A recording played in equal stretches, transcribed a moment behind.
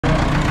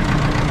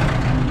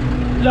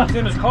locks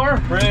in his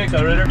car, brake,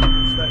 accelerator,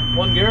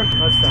 one gear,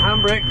 that's the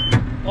handbrake,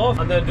 off,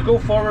 and then to go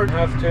forward,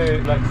 have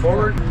to like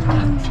forward.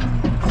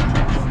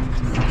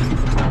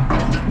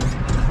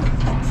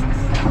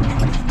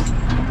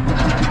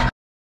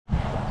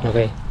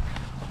 Okay.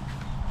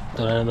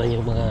 Ito na naman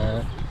yung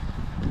mga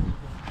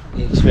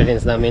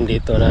experience namin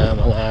dito na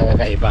mga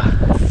kakaiba.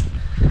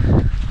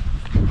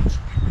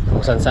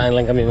 Kung saan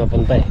lang kami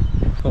mapunta eh.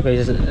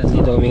 Okay,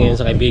 dito kami ngayon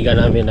sa kaibigan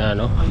namin na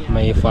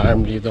may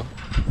farm dito.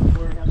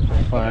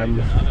 May farm.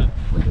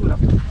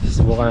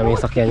 Subukan namin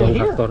sakyan yung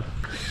tractor.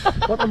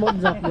 What about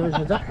Zach?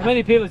 How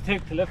many people it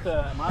take to lift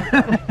a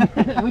monster?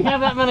 We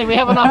have that many. We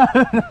have enough.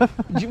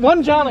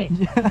 One Johnny.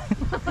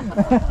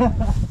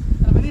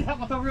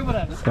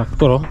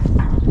 Tractor oh.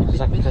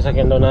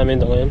 Sasakyan daw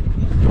namin ito ngayon.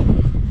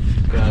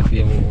 Grabe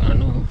yung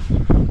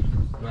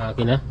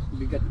makina.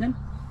 Bigat yan.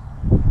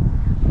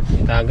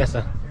 Itagas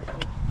ah.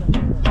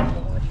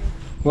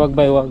 Wag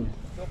bay wag.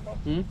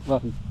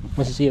 Wag.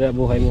 Masisira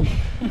buhay mo.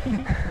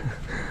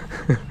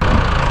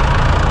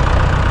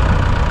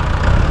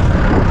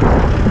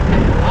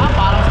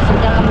 Parang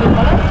sasakyan lang din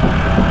pala.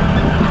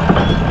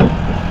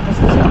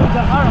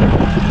 Masisira araw.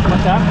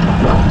 What's that?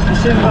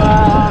 This is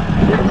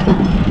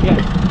Yeah.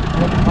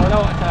 Oh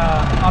no, it's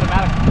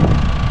automatic.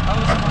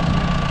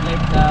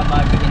 like the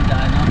bago in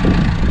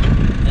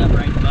the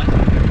bright bus.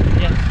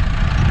 Yes.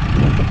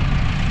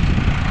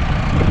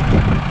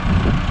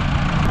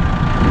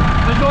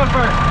 Who's going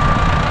first?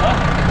 What?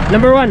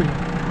 Number 1.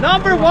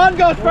 Number 1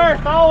 goes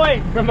first,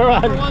 always. Number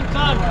 1. Number 1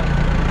 son.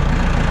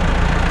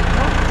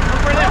 Go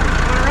for left.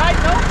 For the right,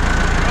 no?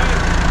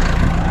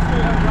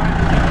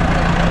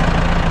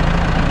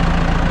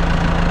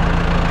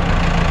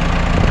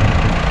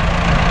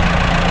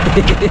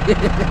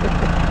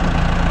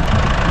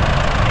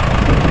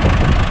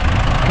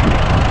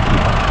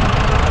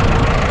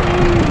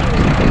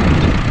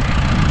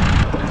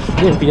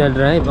 Yun,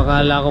 pinadrive.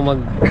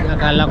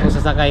 Akala ko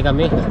sasakay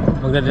kami.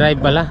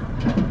 Magdadrive pala.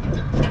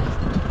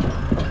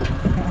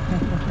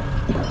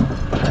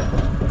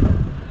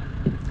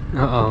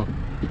 Oo.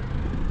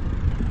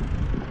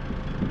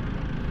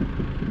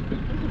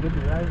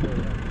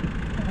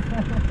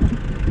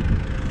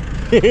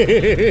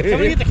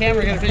 Somebody get the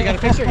camera, you got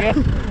a picture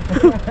again?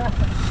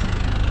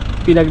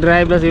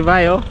 Pinag-drive na si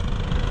Bay, oh.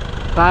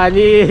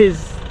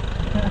 Panis.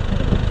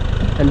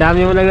 Ang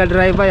dami mo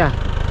nag-drive ba ya?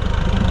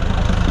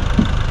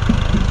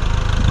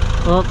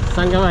 Oh,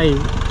 saan ka Bay?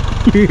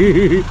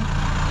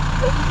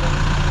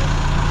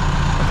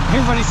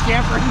 Everybody's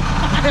scampering.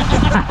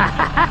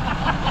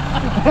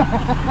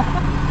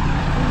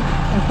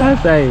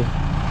 Tatay.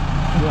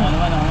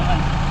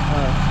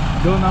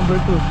 Go number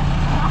 2.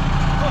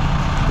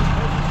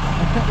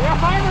 You're a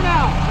fighter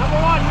now. Number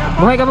 1, you're a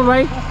Buhay ka pa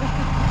Bay?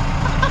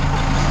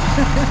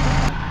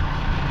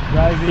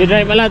 You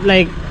drive a lot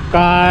like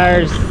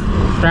cars,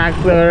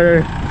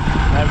 tractor.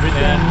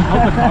 everything. I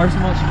hope the car's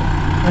much.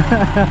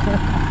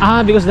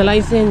 Ah, because the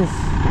license.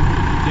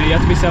 Yeah, you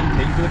have to be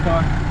 17 for the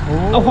car.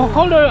 Oh,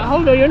 how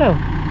old are you now?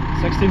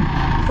 16.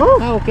 Oh,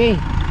 Ah, okay.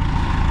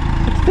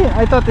 16.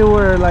 I thought you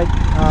were like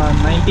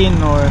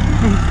 19 or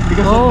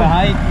because of the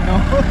height, you know.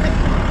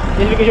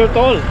 It's because you're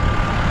tall.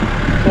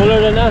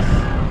 Taller than us.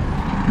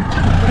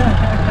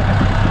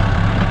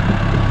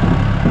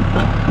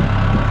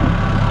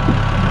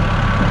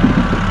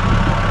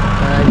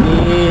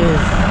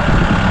 Nice.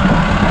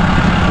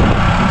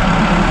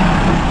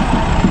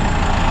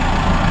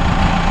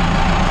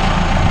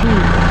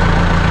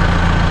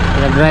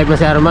 Nag-drive na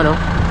si Arman, oh.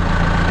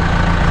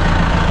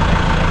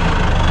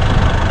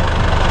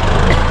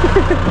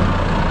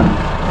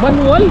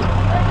 Manual.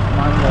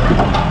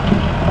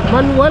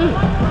 Manual.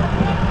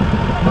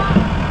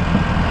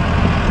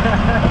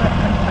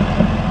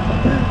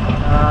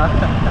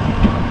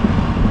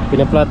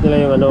 Pinaplot nila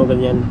yung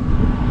ganyan.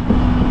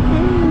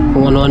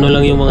 Kung ano-ano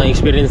lang yung mga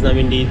experience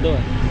namin dito.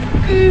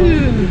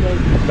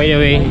 By the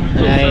way,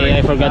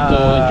 I forgot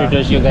to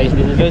introduce you guys.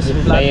 This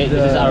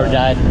is our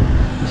dad.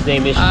 His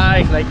name is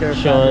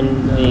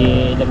Sean,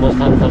 the most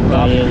handsome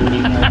guy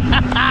in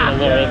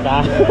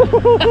America.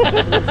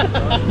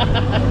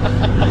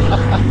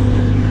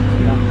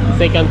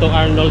 Second to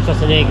Arnold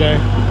Schwarzenegger.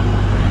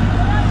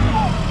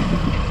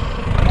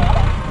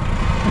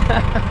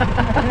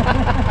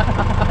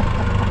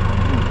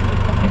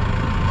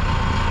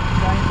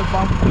 Trying to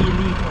bump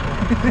wheelie.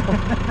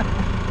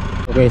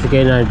 Okay, si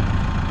Kennard.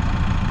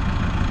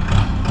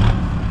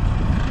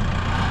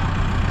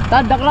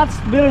 Dad, the clutch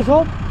beer is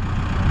off.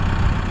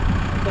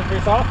 The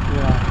face off?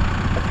 Yeah.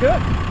 That's good.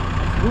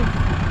 That's good.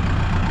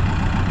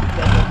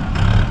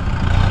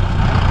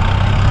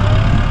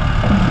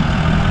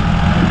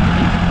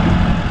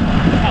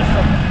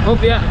 Oh,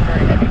 yeah.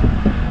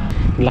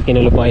 Laki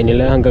na lupain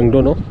nila hanggang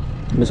doon, oh.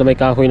 Doon sa may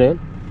kahoy na yun.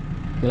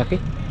 Malaki.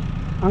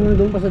 Hanggang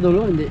doon pa sa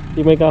dulo, hindi.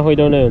 Yung may kahoy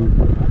daw na yun.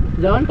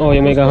 Doon? Oh,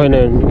 yung may kahoy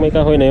na yun. Yung may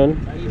kahoy na yun.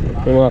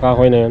 Yung mga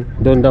kahoy na yun.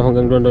 Doon daw,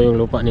 hanggang doon daw yung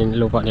lupa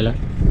nila.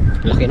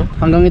 Laki, no?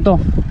 Hanggang ito.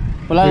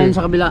 Wala na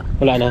sa kabila.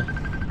 Wala na.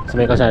 Sa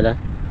may kalsada.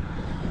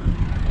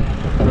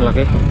 Ang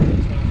laki.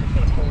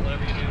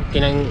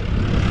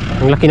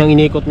 Ang laki ng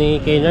inikot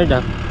ni Kaynard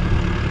ah.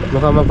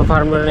 Mukhang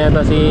magpa-farmer na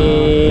yata si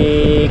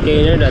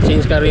Kaynard ah.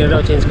 Change career daw,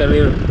 change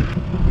career.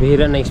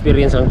 Bihira na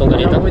experience lang itong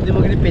ganito. Pwede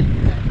maglipit.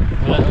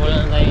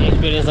 Wala na tayong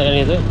experience na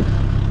ganito.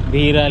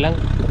 Bihira lang.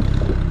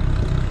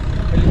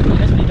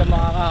 Pilipinas, di ka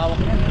makakahawak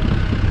yan.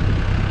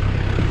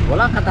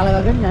 Wala ka talaga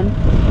ganyan.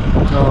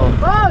 Oo.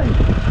 Ay!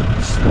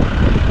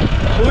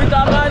 Uy,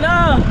 tama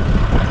na!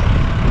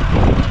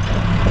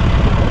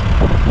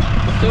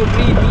 So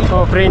greedy.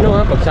 Oh, preno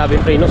ha. Pag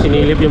sabing preno,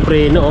 sinilip yung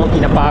preno. Oh.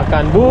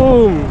 Inapakan.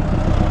 Boom!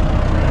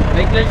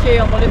 May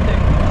cliche ang kulit eh.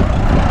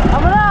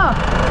 Tama na!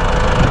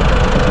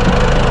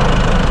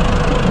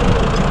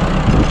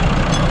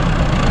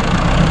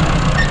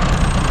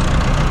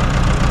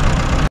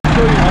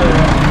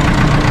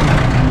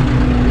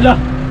 La.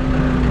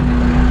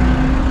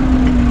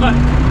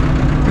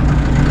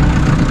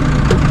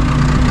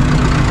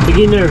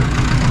 Beginner.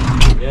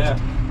 Yeah.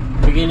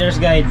 Beginner's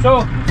guide.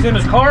 So, same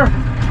as car,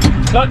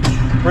 clutch,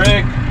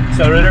 brake,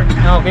 accelerator,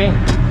 Okay.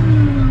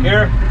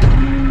 gear,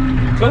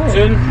 clutch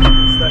in,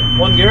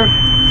 one gear,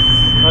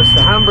 that's the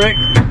handbrake,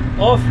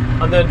 off,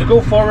 and then to go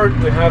forward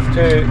we have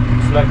to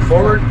select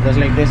forward. Just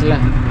like this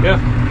lah. Yeah.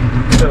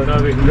 So now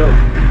we can go.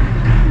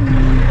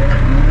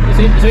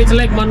 So it's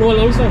like manual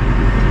also.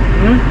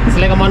 It's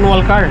like a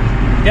manual car.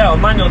 Yeah, a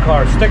manual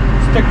car, stick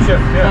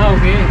shift, yeah.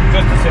 Okay.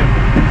 Just the same.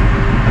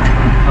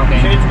 Okay.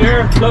 Change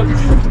gear, clutch,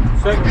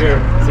 second gear.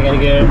 Second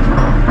gear.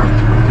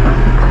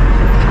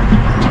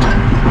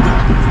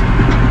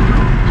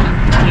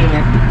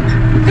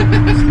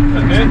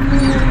 Okay.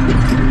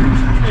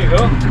 There you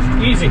go.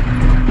 Easy.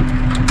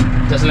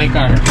 Just like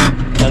car.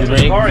 And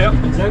brake. Car, yeah,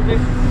 exactly.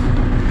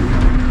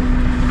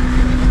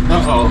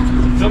 Uh-oh. Do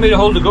you want me to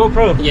hold the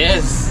GoPro?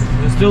 Yes.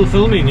 It's still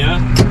filming, yeah?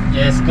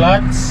 Yes,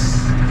 clutch.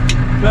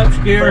 Clutch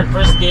gear.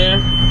 First gear.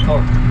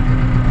 Oh,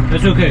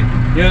 it's okay.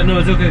 Yeah, no,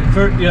 it's okay.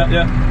 First, yeah.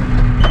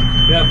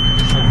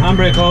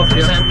 Handbrake off.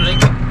 First Yeah.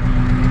 handbrake.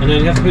 And then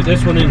you have to put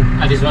this one in.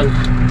 Ah, this one.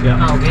 Yeah.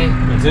 Ah, okay.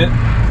 That's it.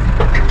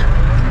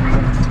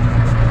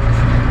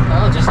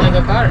 Oh, just like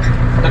a car.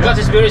 The clutch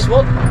is very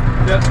smooth.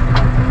 Yeah.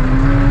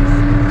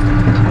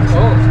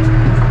 Oh.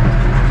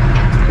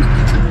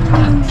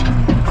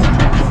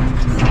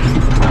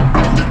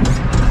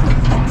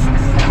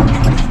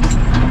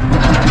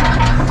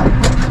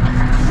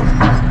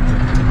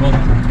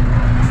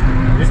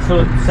 Just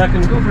for a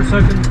second. Go for a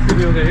second. Should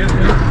be okay. Yeah.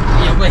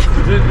 Yeah, wait.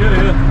 That's it.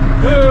 Yeah.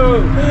 Oh.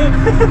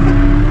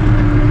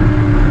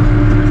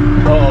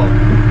 Oh.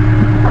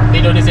 They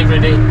do this every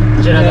day.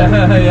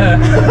 Yeah.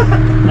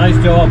 Nice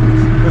job.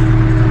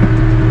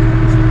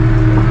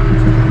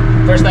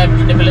 First time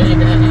in the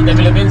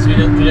Philippines, we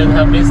don't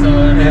have this, so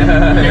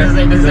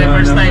this is the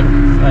first time.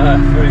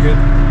 Very good.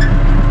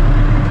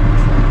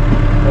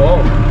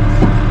 Oh.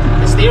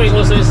 The steering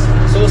also is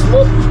so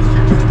smooth.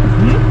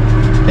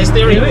 The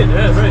steering.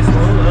 Yeah, very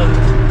small.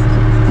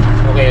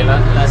 Okay,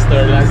 last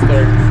turn.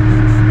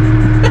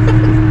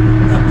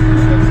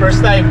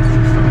 First time.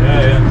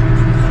 Yeah.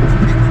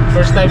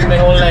 First time in my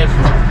whole life.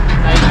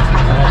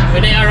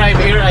 When I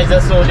arrived here, I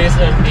just saw this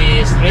on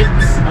the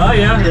streets. Oh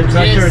yeah, your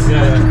tractor. Yes.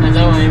 Yeah. And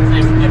now I'm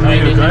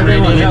riding. You're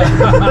driving one, yeah.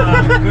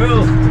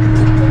 Cool.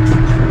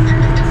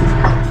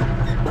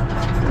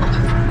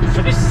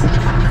 So this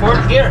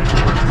fourth gear.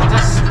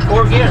 That's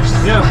 4 gears.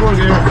 Yeah, 4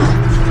 gears.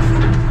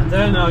 And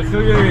then I'll show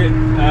you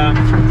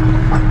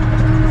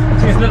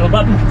this little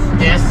button.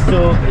 Yes.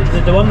 So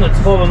the one that's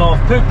fallen off.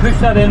 Push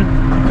that in.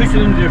 Push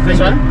it into your This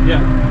finger. one?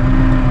 Yeah.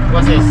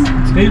 What's this?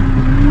 Okay.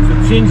 So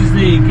it changes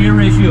the gear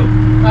ratio.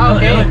 Oh,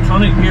 okay.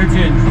 Electronic gear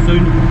change.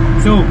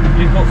 So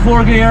you've got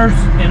 4 gears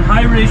in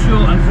high ratio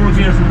and 4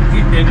 gears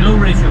in low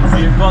ratio. So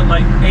you've got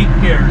like 8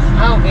 gears.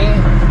 Ah, okay.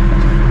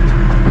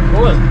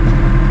 Cool.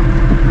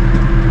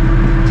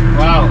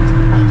 Wow.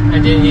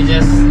 And then you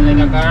just like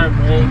a car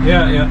brake.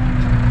 Yeah.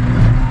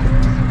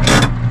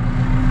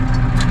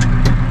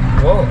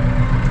 Whoa.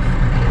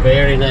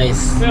 Very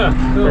nice. Yeah.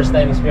 Cool. First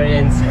time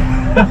experience.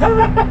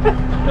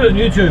 On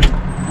YouTube.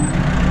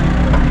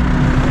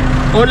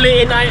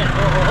 Only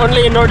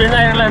in Northern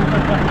Ireland.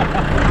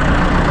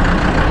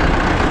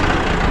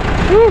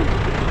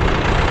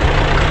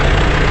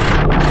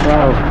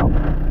 Wow.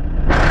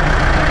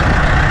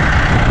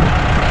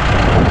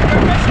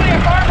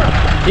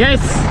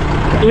 Yes,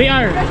 we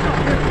are. I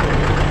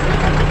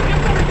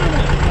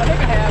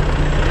think I have.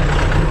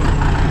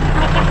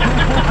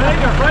 I think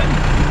you're frightened.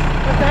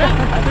 What's that?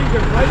 I think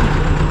you're frightened.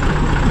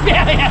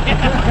 Yeah.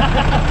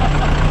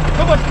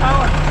 Too much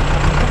power.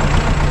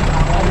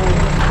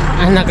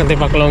 Anak,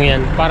 antipaklong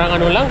yan. Parang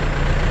ano lang.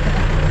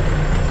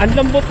 Ang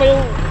lambot pa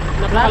yung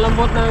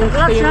napakalambot ng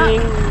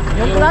steering.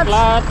 Yung clutch.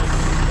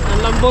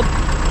 Ang lambot.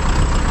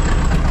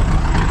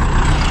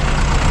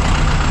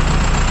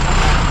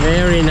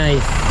 Very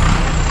nice.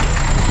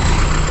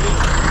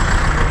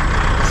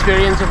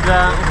 Experience of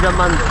the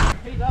month.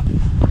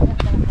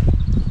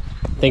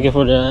 Thank you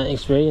for the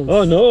experience.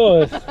 Oh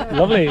no, it's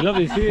lovely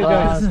to see you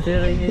guys.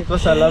 It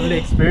was a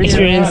lovely experience.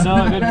 Experience. Yeah,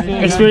 no, good to see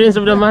you. Experience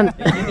of the month.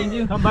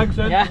 Come back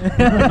soon. Yeah.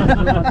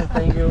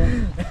 Thank you.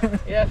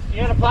 Yeah,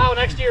 you're gonna plow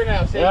next year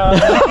now, see? Yeah.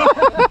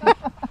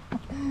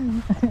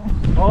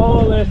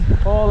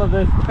 this. All of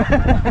this.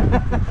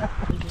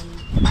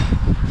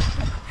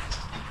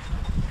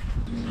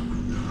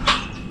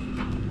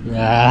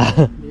 Ah.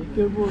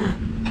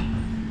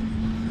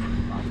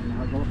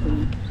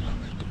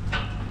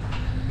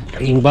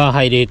 Yung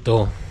bahay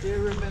dito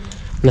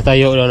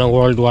natayo na ng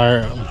World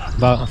War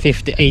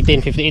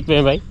 1858 ba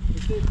yun ba?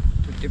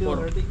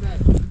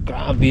 54.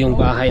 Grabe yung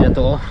bahay na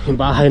to, oh. Yung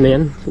bahay na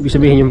yan, ibig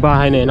sabihin yung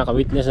bahay na yan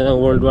nakawitness na ng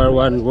World War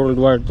 1, World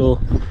War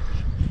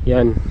 2.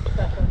 Yan,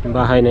 yung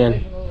bahay na yan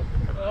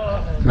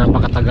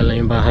napakatagal na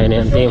yung bahay na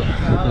yan.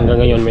 Hanggang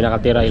ngayon may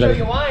nakatira,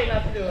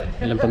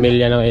 ilang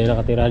pamilya na kayo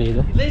nakatira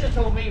dito.